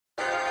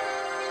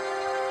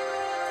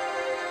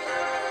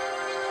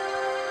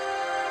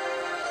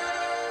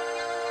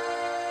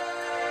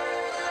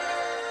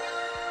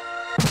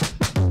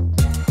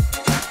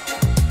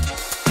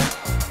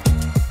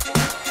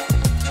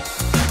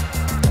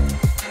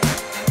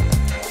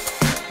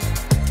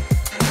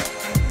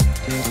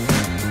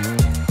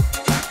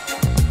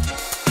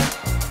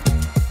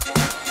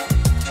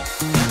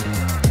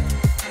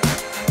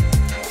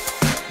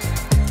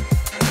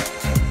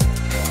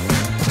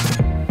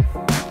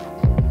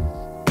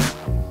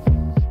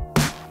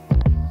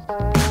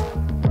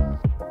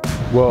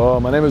Well,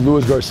 my name is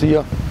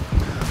Garcia.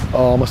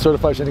 I'm a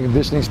certified strength and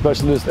conditioning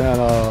specialist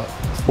and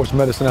sports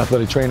medicine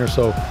athletic trainer.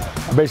 So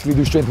I basically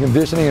do strength and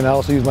conditioning, and I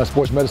also use my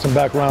sports medicine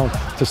background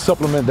to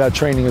supplement that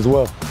training as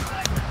well.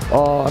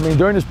 I mean,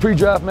 during this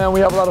pre-draft, man,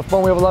 we have a lot of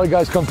fun. We have a lot of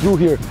guys come through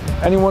here.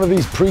 Any one of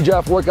these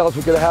pre-draft workouts,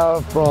 we could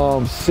have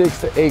from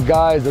 6 to 8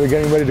 guys that are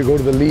getting ready to go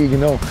to the league, you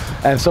know.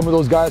 And some of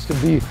those guys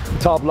could be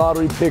top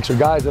lottery picks or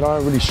guys that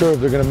aren't really sure if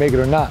they're going to make it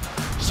or not.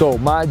 So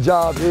my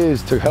job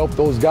is to help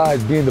those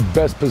guys be in the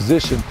best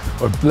position,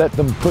 or let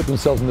them put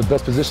themselves in the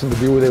best position to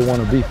be where they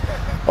want to be.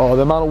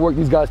 The amount of work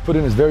these guys put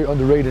in is very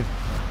underrated,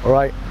 all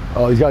right?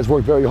 These guys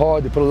work very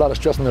hard. They put a lot of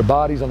stress on their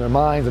bodies, on their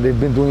minds, and they've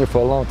been doing it for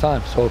a long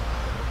time. So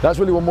that's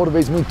really what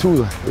motivates me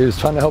too, is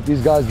trying to help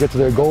these guys get to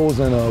their goals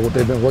and what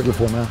they've been working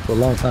for, man, for a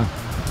long time.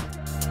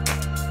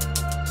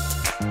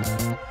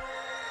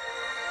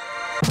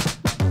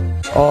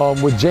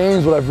 With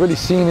James, what I've really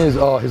seen is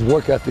his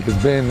work ethic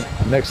has been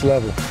next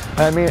level.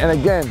 I mean, and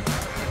again,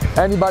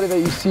 anybody that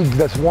you see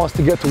that wants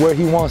to get to where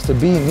he wants to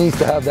be needs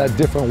to have that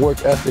different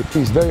work ethic.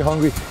 He's very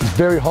hungry, he's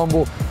very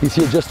humble, he's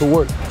here just to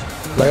work.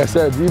 Like I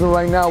said, even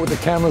right now with the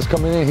cameras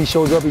coming in, he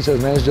shows up, he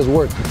says, man, it's just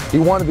work. He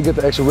wanted to get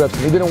the extra reps.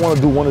 He didn't want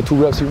to do 1 or 2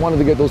 reps. He wanted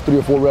to get those 3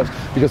 or 4 reps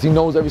because he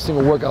knows every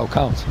single workout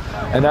counts.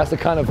 And that's the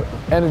kind of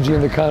energy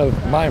and the kind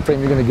of mind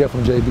frame you're going to get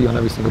from JB on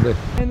every single day.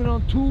 Landing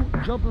on 2,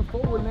 jumping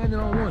forward, landing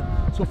on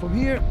 1. So from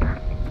here,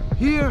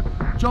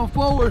 jump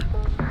forward,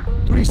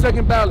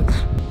 3-second balance.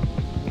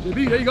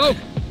 JB, there you go.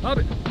 Hop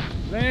it.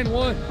 Land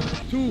 1,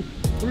 2,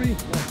 3.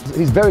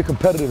 He's very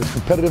competitive.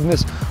 His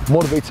competitiveness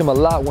motivates him a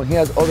lot. When he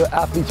has other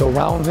athletes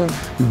around him,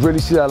 you really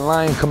see that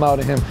lion come out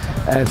of him.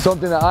 And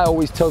something that I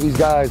always tell these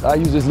guys, I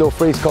use this little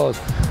phrase called,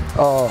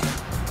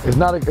 it's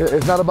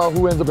not about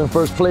who ends up in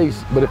first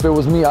place, but if it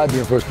was me, I'd be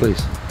in first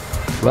place,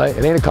 right?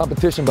 It ain't a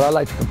competition, but I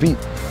like to compete.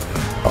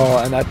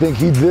 And I think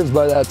he lives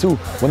by that too.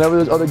 Whenever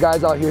there's other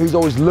guys out here, he's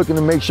always looking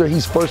to make sure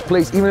he's first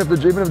place, even if it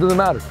doesn't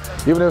matter,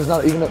 even if it's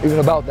not even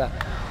about that.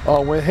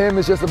 With him,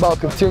 it's just about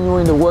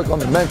continuing to work on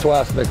the mental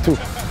aspect too.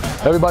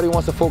 Everybody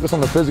wants to focus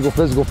on the physical,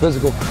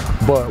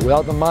 but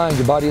without the mind,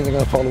 your body isn't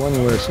going to follow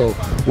anywhere. So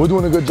we're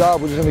doing a good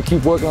job. We're just going to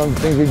keep working on the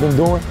things we've been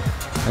doing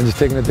and just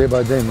taking it day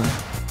by day, man.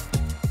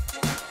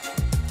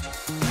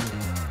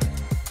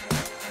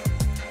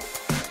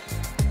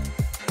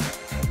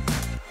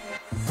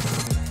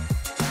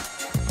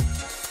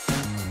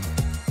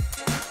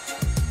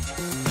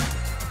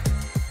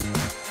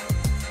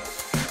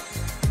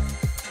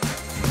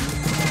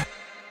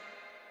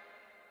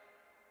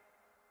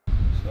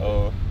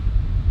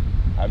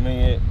 I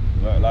mean,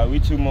 like we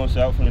 2 months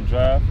out from the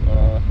draft.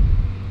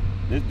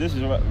 This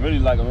is really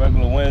like a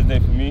regular Wednesday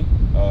for me.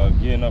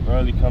 Getting up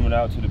early, coming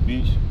out to the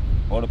beach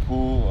or the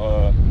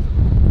pool,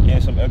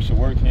 getting some extra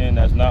work in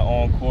that's not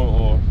on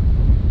court or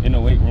in the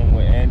weight room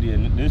with Andy.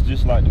 And this is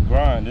just like the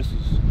grind. This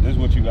is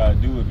what you gotta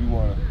do if you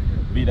want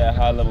to be that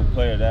high-level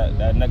player,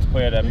 that next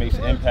player that makes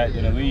an impact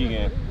in the league.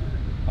 And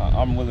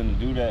I'm willing to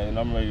do that, and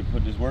I'm ready to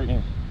put this work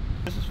in.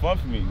 This is fun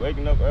for me.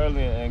 Waking up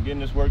early and getting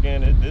this work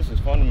in, this is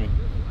fun to me.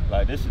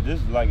 Like this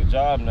is like a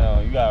job now.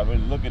 You gotta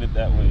really look at it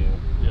that way.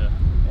 Yeah.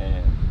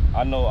 And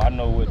I know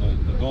what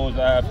the goals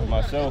I have for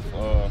myself.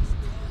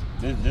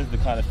 This is the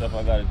kind of stuff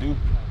I gotta do.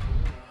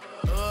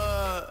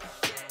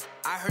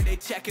 I heard they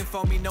checking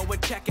for me, no one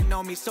checking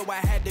on me, so I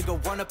had to go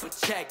run up a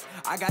check.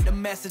 I got the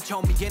message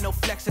on me, ain't no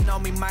flexing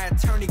on me. My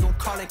attorney gon'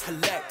 call and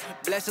collect.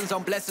 Blessings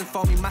on blessings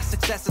for me. My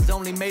successes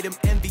only made them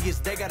envious.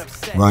 They got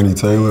upset. Ronnie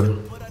Taylor,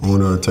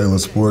 owner of Taylor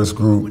Sports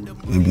Group,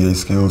 NBA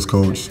skills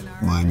coach,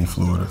 Miami,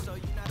 Florida.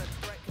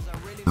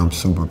 I'm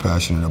super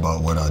passionate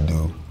about what I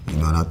do, you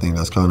know, and I think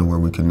that's kind of where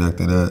we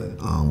connected at,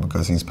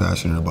 because he's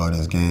passionate about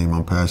his game.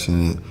 I'm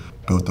passionate,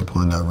 built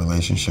upon that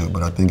relationship,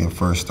 but I think it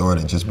first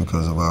started just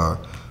because of our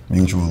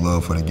mutual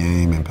love for the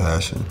game and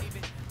passion.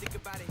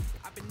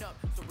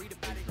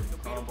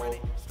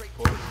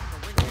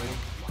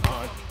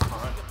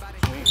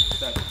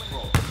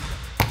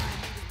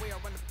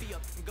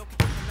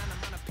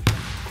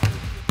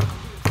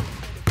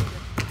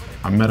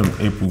 I met him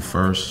April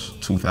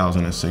 1st,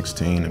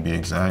 2016 to be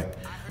exact,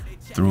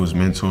 through his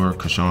mentor,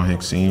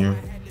 Haik Sr.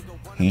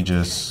 He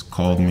just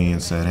called me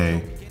and said,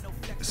 hey,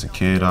 it's a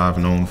kid I've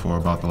known for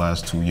about the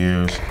last 2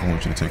 years. I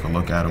want you to take a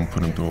look at him,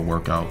 put him through a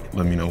workout,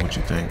 let me know what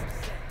you think.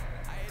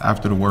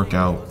 After the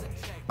workout,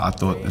 I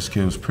thought this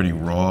kid was pretty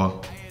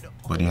raw,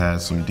 but he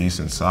had some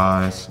decent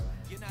size,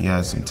 he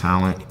had some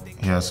talent,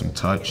 he had some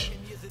touch,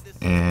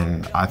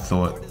 and I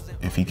thought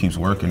if he keeps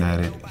working at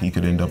it, he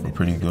could end up a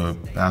pretty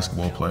good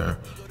basketball player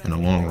in the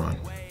long run.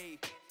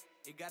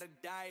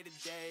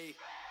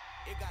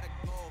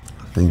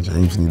 I think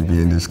James needs to be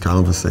in this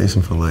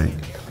conversation for like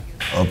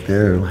up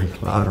there,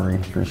 like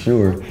lottery for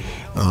sure.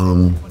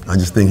 I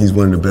just think he's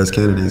one of the best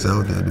candidates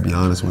out there, to be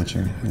honest with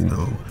you. You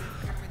know,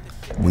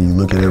 when you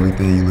look at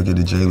everything, you look at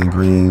the Jalen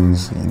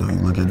Greens, you know, you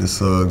look at the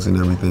Suggs and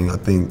everything. I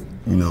think,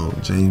 you know,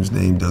 James'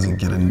 name doesn't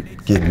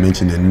get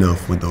mentioned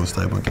enough with those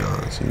type of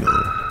guys. You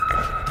know,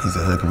 he's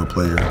a heck of a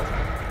player.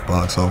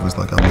 Box office,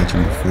 like I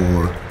mentioned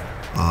before,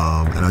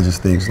 and I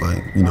just think,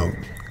 like, you know,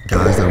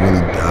 guys that really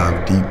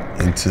dive deep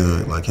into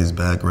like his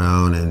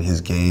background and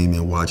his game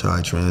and watch how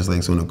it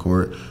translates on the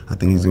court, I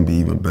think he's gonna be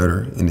even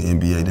better in the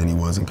NBA than he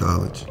was in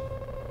college.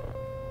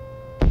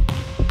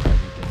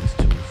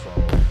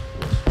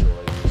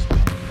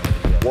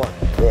 One,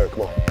 good,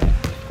 come on.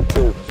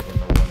 2,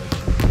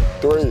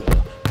 3,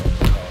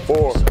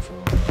 4,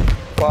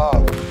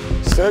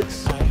 5,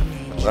 6.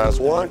 Last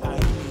one.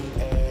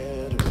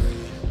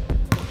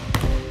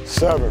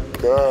 7,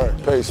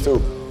 good. Pace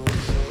 2.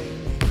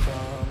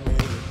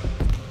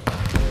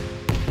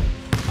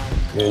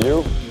 And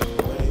you.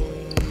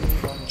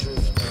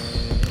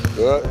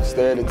 Good,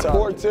 stay at the top.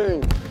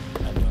 14,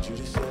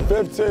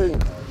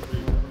 15,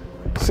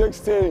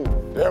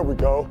 16, there we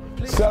go.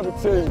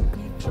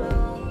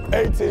 17,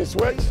 18,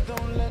 switch.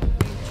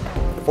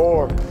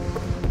 4.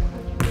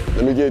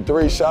 Let me get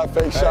 3, shot,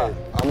 fake shot.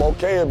 I'm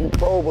okay if you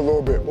probe a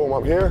little bit. Boom,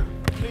 I'm here.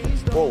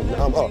 Boom,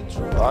 I'm up,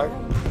 all right?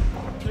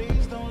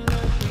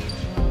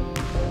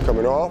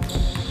 Coming off.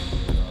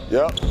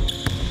 Yep.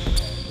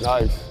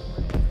 Nice.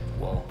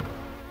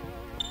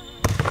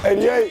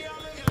 88.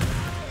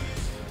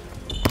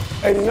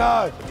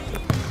 89.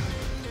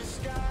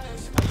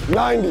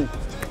 90.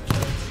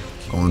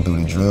 Going through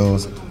the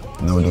drills,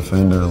 no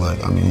defender,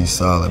 like, I mean, he's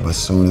solid, but as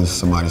soon as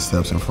somebody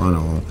steps in front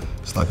of him,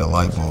 it's like a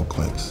light bulb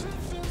clicks.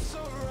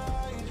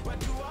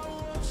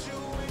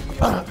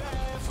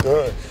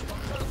 Good.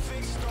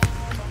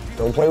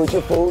 Don't play with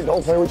your food,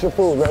 don't play with your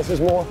food. Less is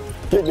more.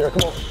 Get there,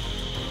 come on.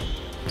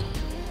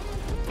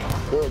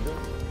 Good, good.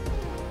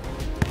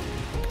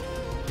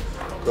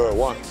 Good,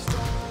 1.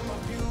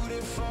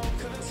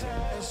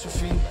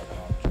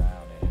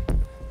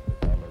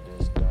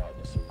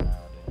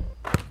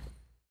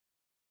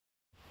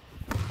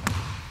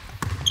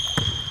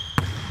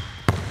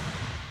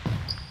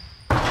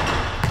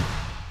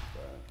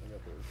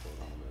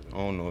 I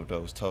don't know if that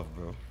was tough,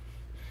 bro.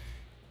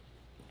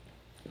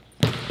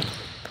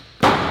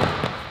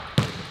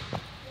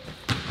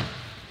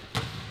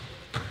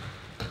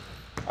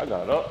 I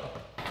got up.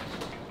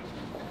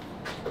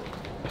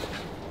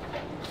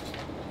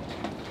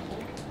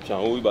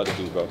 Sean, what we about to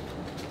do, bro?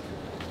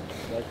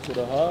 Back to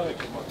the hide.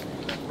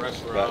 Back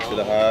to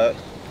the hide.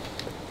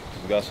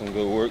 We got some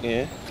good work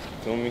in.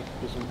 Feel me?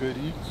 Get some good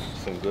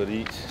eats. Some good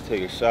eats.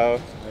 Take a shower.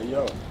 Hey,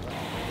 yo.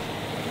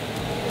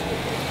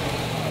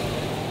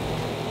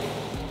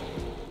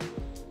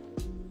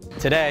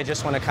 Today, I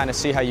just want to kind of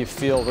see how you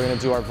feel. We're going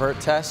to do our vert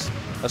test,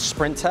 a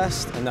sprint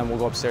test, and then we'll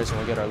go upstairs and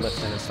we'll get our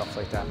lift in and stuff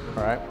like that.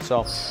 All right?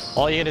 So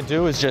all you're going to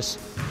do is just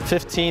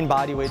 15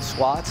 body weight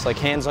squats, like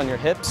hands on your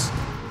hips,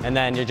 and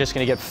then you're just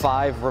going to get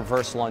 5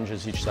 reverse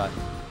lunges each side.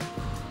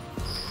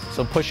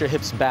 So push your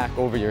hips back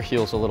over your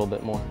heels a little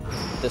bit more,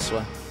 this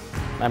way.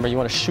 Remember, you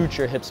want to shoot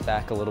your hips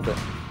back a little bit.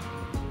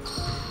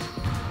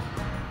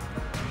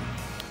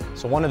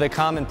 So one of the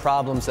common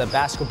problems that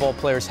basketball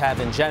players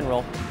have in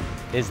general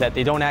is that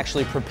they don't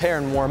actually prepare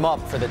and warm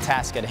up for the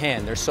task at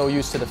hand. They're so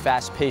used to the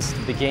fast pace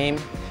of the game.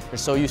 They're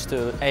so used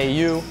to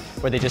AAU,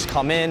 where they just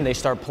come in, they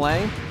start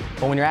playing.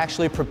 But when you're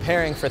actually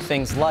preparing for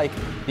things like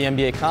the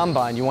NBA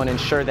Combine, you want to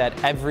ensure that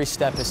every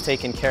step is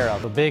taken care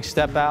of. A big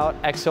step out,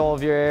 exhale all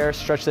of your air,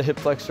 stretch the hip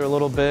flexor a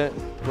little bit,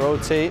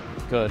 rotate,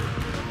 good.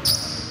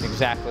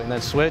 Exactly, and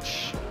then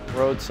switch,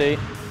 rotate.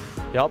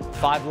 Yup,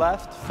 5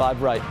 left,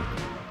 5 right.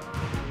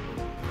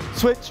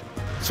 Switch,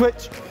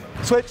 switch,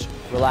 switch,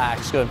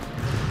 relax, good.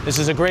 This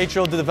is a great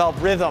drill to develop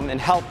rhythm and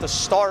help the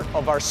start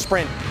of our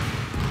sprint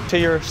to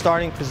your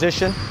starting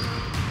position.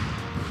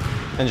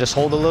 And just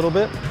hold a little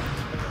bit.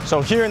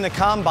 So here in the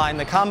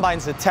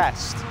Combine's a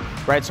test,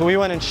 right? So we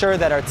want to ensure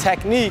that our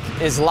technique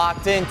is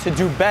locked in to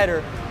do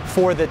better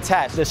for the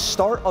test. The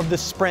start of the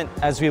sprint,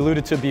 as we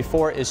alluded to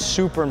before, is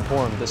super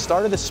important. The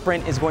start of the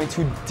sprint is going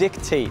to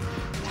dictate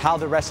how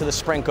the rest of the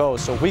sprint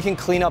goes. So if we can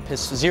clean up his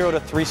 0 to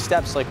 3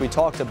 steps like we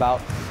talked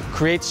about,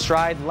 create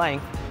stride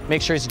length,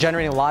 make sure he's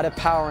generating a lot of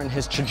power and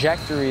his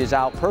trajectory is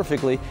out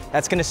perfectly,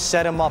 that's going to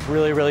set him up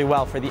really, really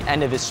well for the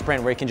end of his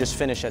sprint where he can just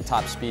finish at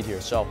top speed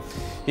here. So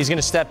he's going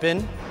to step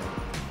in.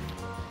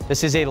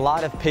 This is a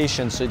lot of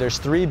patience. So there's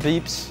 3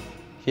 beeps.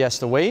 He has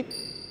to wait.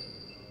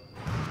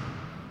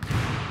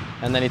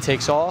 And then he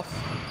takes off.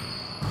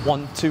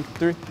 1, 2,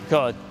 3.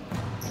 Good.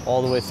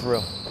 All the way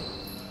through.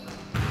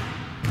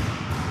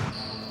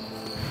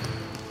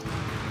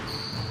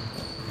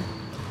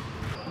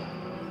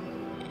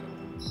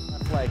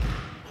 Left leg.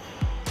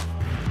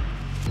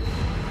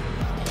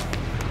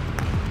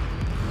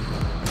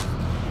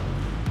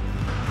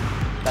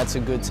 That's a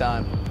good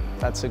time.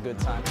 That's a good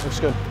time. Looks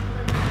good.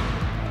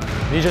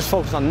 You just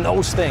focus on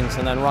those things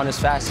and then run as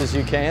fast as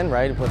you can,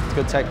 right? With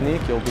good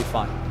technique, you'll be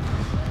fine.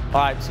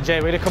 All right, so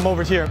Jay, way to come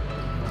over here.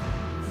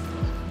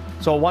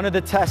 So one of the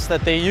tests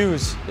that they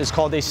use is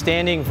called a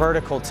standing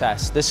vertical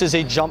test. This is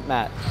a jump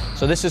mat.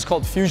 So this is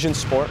called Fusion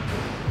Sport.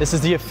 This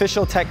is the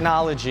official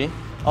technology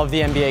of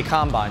the NBA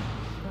Combine.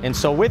 And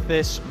so with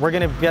this, we're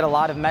gonna get a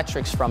lot of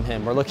metrics from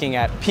him. We're looking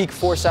at peak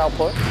force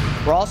output.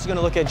 We're also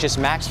gonna look at just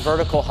max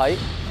vertical height.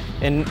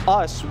 And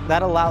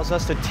that allows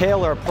us to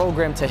tailor a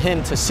program to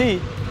him to see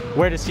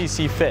where does he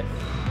see fit.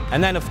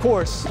 And then, of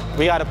course,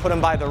 we got to put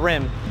him by the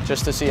rim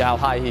just to see how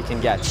high he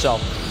can get. So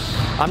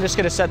I'm just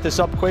going to set this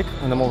up quick,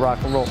 and then we'll rock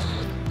and roll.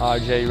 All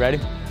right, Jay, you ready?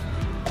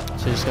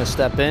 So you're just going to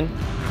step in.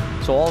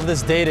 So all of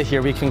this data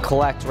here we can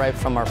collect right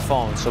from our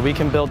phone. So we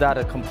can build out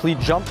a complete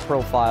jump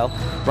profile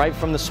right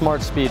from the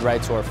smart speed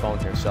right to our phone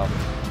here. So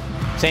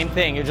same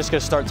thing, you're just going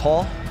to start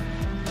tall.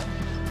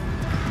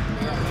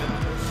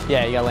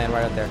 Yeah, you got to land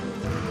right out there.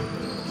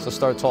 So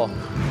start tall.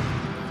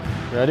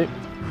 Ready?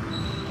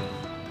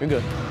 You're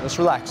good. Let's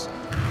relax.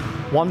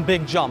 One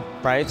big jump,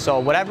 right? So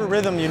whatever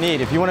rhythm you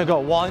need, if you want to go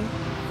 1,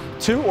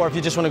 2, or if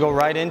you just want to go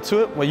right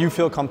into it, what you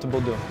feel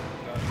comfortable doing.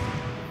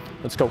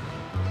 Let's go.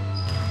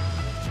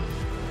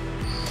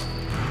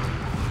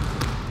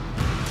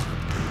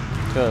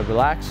 Good,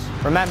 relax.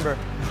 Remember,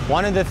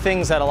 one of the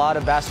things that a lot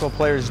of basketball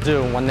players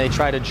do when they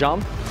try to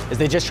jump is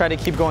they just try to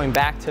keep going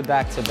back to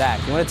back to back.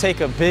 You want to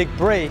take a big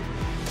break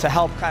to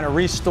help kind of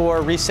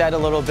restore, reset a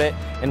little bit.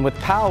 And with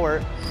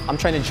power, I'm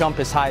trying to jump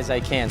as high as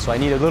I can, so I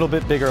need a little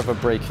bit bigger of a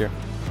break here.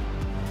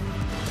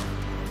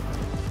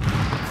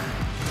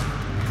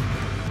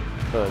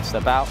 Good,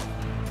 step out.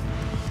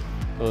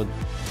 Good.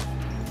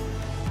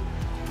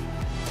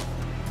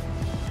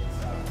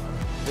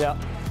 Yeah.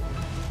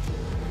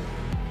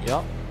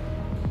 Yep.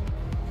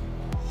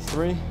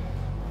 3,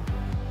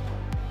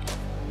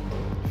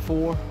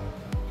 4.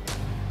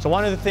 So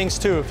one of the things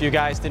too, if you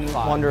guys didn't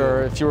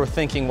wonder, or if you were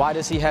thinking, why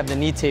does he have the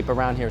knee tape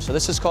around here? So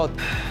this is called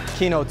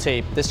Keno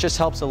tape. This just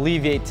helps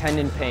alleviate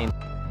tendon pain.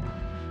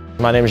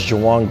 My name is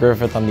Jawan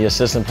Griffith. I'm the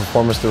Assistant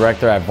Performance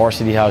Director at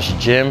Varsity House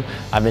Gym.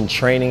 I've been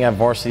training at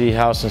Varsity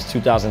House since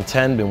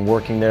 2010, been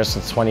working there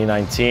since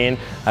 2019.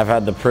 I've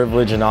had the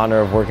privilege and honor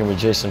of working with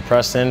Jason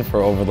Preston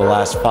for over the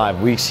last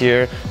 5 weeks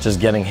here,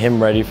 just getting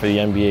him ready for the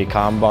NBA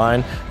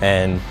Combine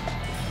and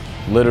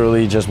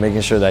literally just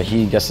making sure that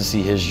he gets to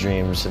see his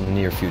dreams in the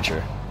near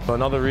future. So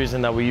another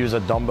reason that we use a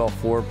dumbbell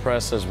forward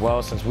press as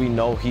well, since we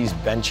know he's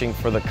benching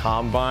for the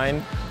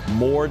Combine,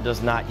 more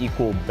does not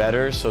equal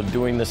better, so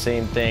doing the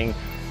same thing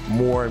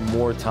more and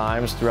more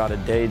times throughout a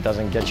day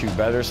doesn't get you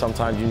better.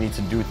 Sometimes you need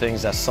to do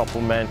things that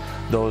supplement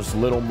those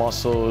little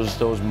muscles,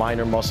 those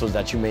minor muscles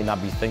that you may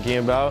not be thinking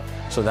about.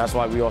 So that's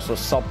why we also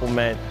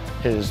supplement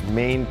his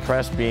main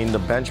press, being the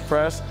bench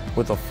press,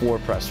 with a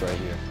forward press right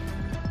here.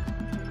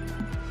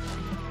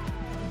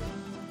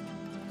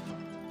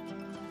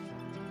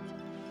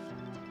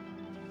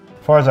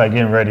 As far as like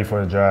getting ready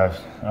for the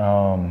draft,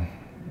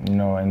 you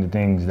know, and the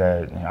things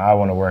that I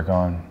want to work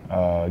on,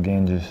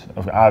 again, just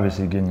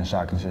obviously getting the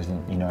shot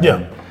consistent, you know.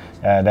 Yeah.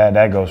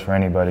 That goes for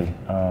anybody.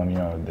 You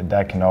know,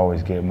 that can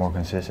always get more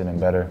consistent and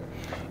better.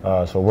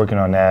 So working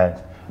on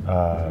that,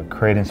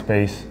 creating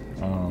space,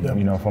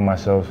 you know, for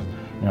myself,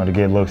 you know, to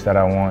get looks that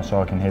I want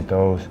so I can hit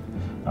those.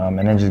 And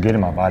then just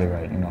getting my body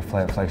right, you know,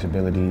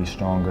 flexibility,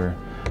 stronger.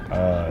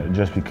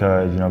 Just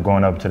because, you know,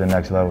 going up to the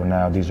next level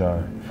now, these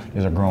are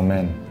grown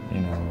men,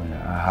 you know,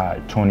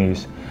 high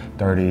 20s,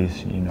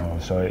 30s, you know,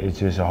 so it's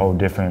just a whole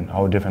different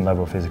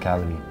level of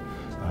physicality.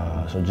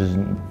 So just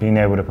being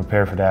able to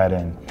prepare for that,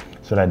 and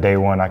so that day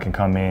one I can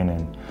come in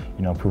and,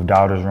 you know, prove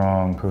doubters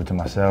wrong, prove to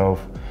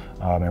myself,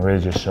 and really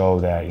just show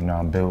that, you know,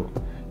 I'm built,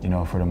 you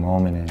know, for the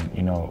moment, and,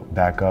 you know,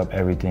 back up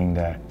everything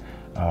that,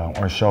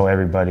 or show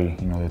everybody,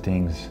 you know, the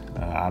things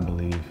I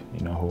believe,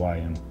 you know, who I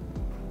am.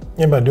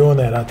 And by doing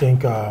that, I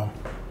think a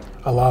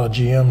lot of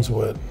GMs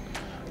would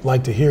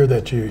like to hear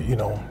that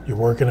you're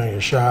working on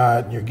your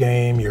shot, your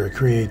game, your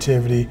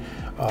creativity,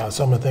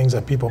 some of the things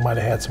that people might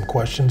have had some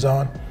questions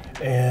on.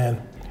 And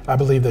I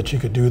believe that you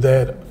could do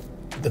that.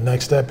 The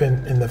next step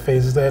in the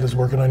phases of that is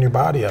working on your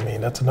body. I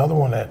mean, that's another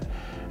one that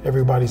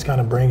everybody's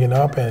kind of bringing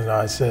up. And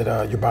I said,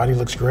 your body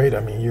looks great. I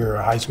mean, you're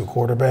a high school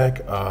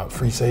quarterback,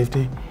 free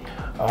safety,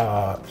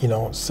 you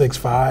know,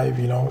 6'5",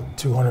 you know,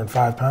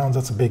 205 pounds.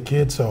 That's a big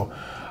kid. So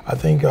I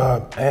think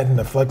adding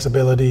the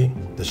flexibility,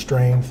 the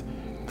strength,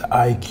 the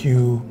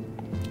IQ,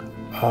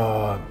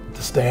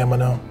 the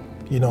stamina,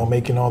 you know,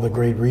 making all the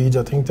great reads.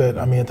 I think that,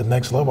 I mean, at the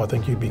next level, I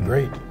think you'd be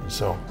great.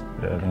 So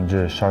yeah, I think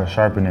just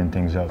sharpening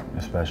things up,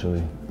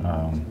 especially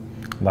a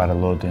lot of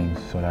little things,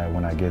 so that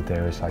when I get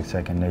there, it's like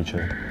second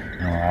nature.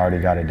 You know, I already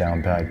got it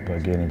down packed,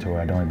 but getting to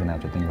where I don't even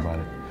have to think about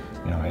it,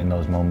 you know, in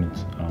those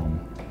moments.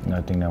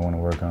 Nothing that I want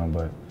to work on,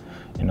 but,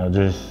 you know,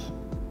 just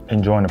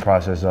enjoying the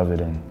process of it,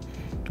 and,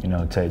 you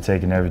know,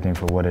 taking everything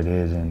for what it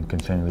is and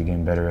continually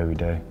getting better every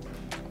day.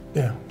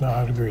 Yeah, no,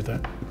 I would agree with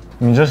that.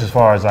 I mean, just as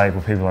far as like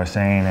what people are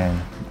saying,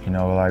 and, you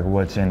know, like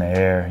what's in the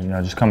air, you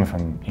know, just coming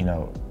from, you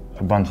know,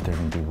 a bunch of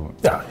different people.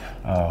 Yeah.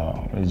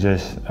 It's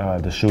just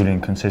the shooting,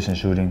 consistent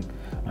shooting,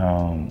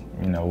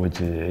 you know,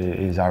 which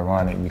is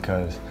ironic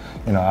because,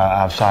 you know,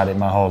 I've shot it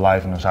my whole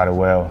life and I've shot it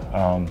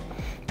well.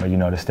 But, you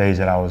know, the stage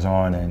that I was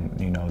on and,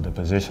 you know, the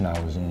position I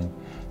was in,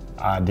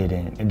 it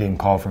didn't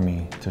call for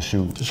me to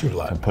shoot. To shoot a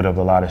lot. To put up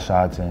a lot of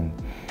shots and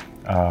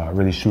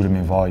really shoot them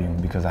in volume,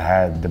 because I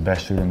had the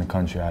best shooter in the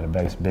country, I had the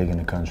best big in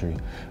the country,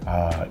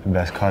 the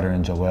best cutter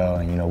in Joel,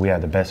 and, you know, we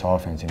had the best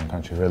offense in the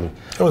country, really.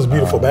 It was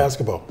beautiful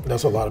basketball.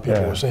 That's what a lot of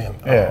people were saying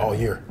all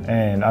year.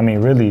 And I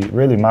mean,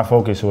 really my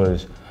focus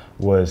was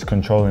was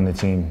controlling the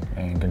team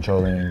and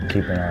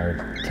keeping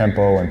our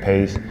tempo and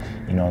pace,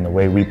 you know, and the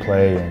way we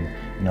play, and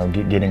you know,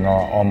 getting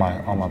all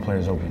my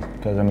players open.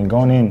 Because I mean,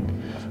 going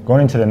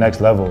into the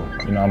next level,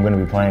 you know, I'm going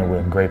to be playing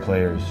with great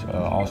players,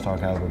 all-star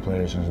caliber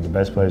players, some of the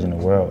best players in the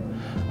world.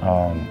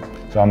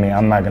 So I mean,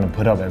 I'm not going to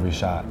put up every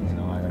shot. You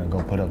know, I'm going to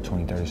go put up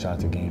 20, 30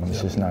 shots a game.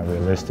 It's just not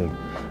realistic.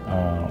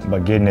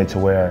 But getting it to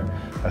where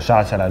a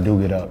shot that I do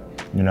get up,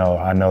 you know,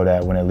 I know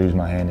that when it leaves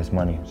my hand, it's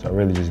money. So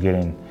really just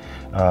getting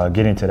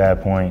to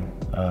that point,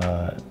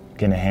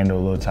 getting the handle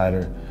a little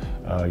tighter,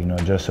 you know,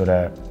 just so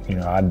that, you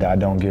know, I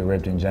don't get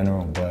ripped in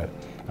general, but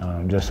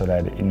just so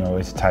that, you know,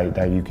 it's tight,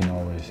 that you can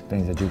always,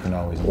 things that you can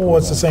always improve Well,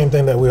 it's on. the same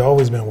thing that we've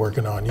always been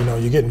working on. You know,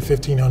 you're getting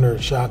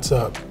 1,500 shots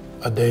up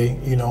a day,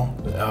 you know.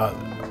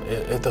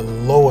 At the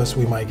lowest,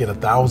 we might get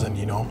 1,000,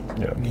 you know.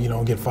 Yeah. You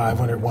know, get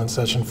 500 one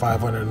session,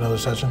 500 another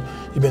session.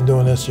 You've been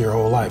doing this your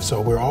whole life.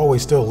 So we're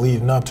always still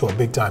leading up to a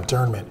big time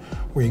tournament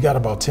where you got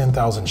about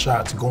 10,000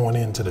 shots going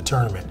into the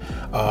tournament.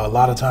 A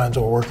lot of times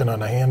we're working on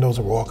the handles,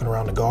 we're walking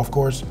around the golf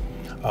course.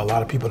 A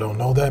lot of people don't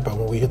know that, but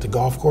when we hit the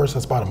golf course,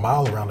 that's about a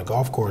mile around the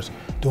golf course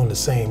doing the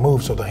same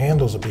move, so the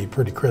handles will be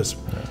pretty crisp.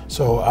 Yeah.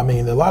 So, I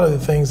mean, a lot of the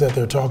things that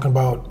they're talking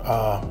about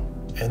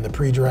in the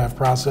pre-draft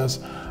process,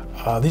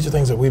 these are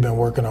things that we've been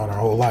working on our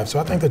whole life. So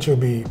I think that you'll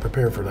be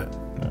prepared for that.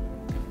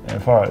 Yeah.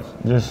 As far as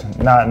just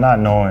not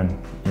knowing,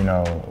 you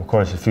know, of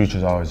course the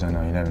future's always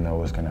unknown. You never know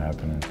what's going to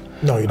happen. And,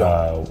 no, you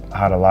don't.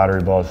 How the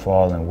lottery balls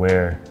fall and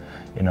where,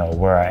 you know,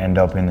 where I end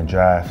up in the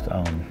draft.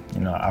 You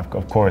know,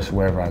 of course,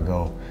 wherever I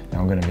go, you know,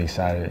 I'm going to be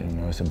excited. You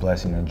know, it's a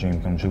blessing, a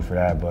dream come true for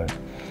that. But,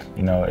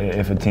 you know,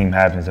 if a team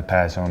happens to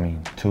pass on me,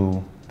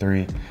 2,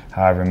 3,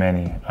 however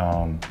many,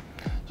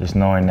 just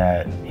knowing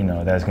that, you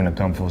know, that's going to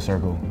come full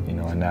circle. You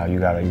know, and now you're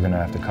going to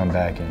have to come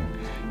back and,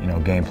 you know,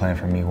 game plan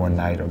for me one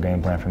night or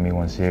game plan for me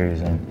one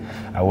series, and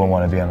I wouldn't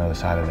want to be on the other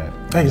side of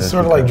that. Hey, it's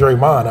sort of like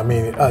Draymond. I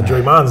mean,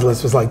 Draymond's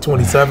list was like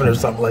 27 or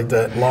something like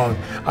that long.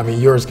 I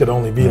mean, yours could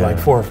only be like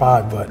 4 or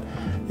 5, but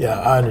yeah,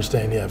 I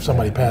understand. Yeah, if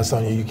somebody passed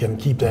on you, you can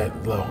keep that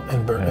little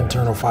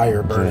internal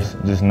fire burning.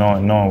 Just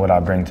knowing what I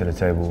bring to the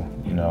table,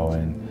 you know,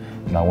 and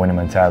my winning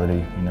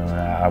mentality, you know, and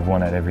I've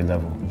won at every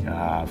level. You know,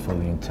 I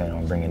fully intend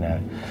on bringing that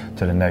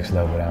to the next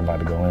level that I'm about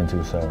to go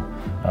into. So,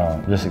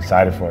 just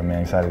excited for it,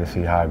 man. Excited to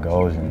see how it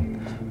goes and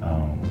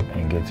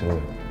get to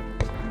it.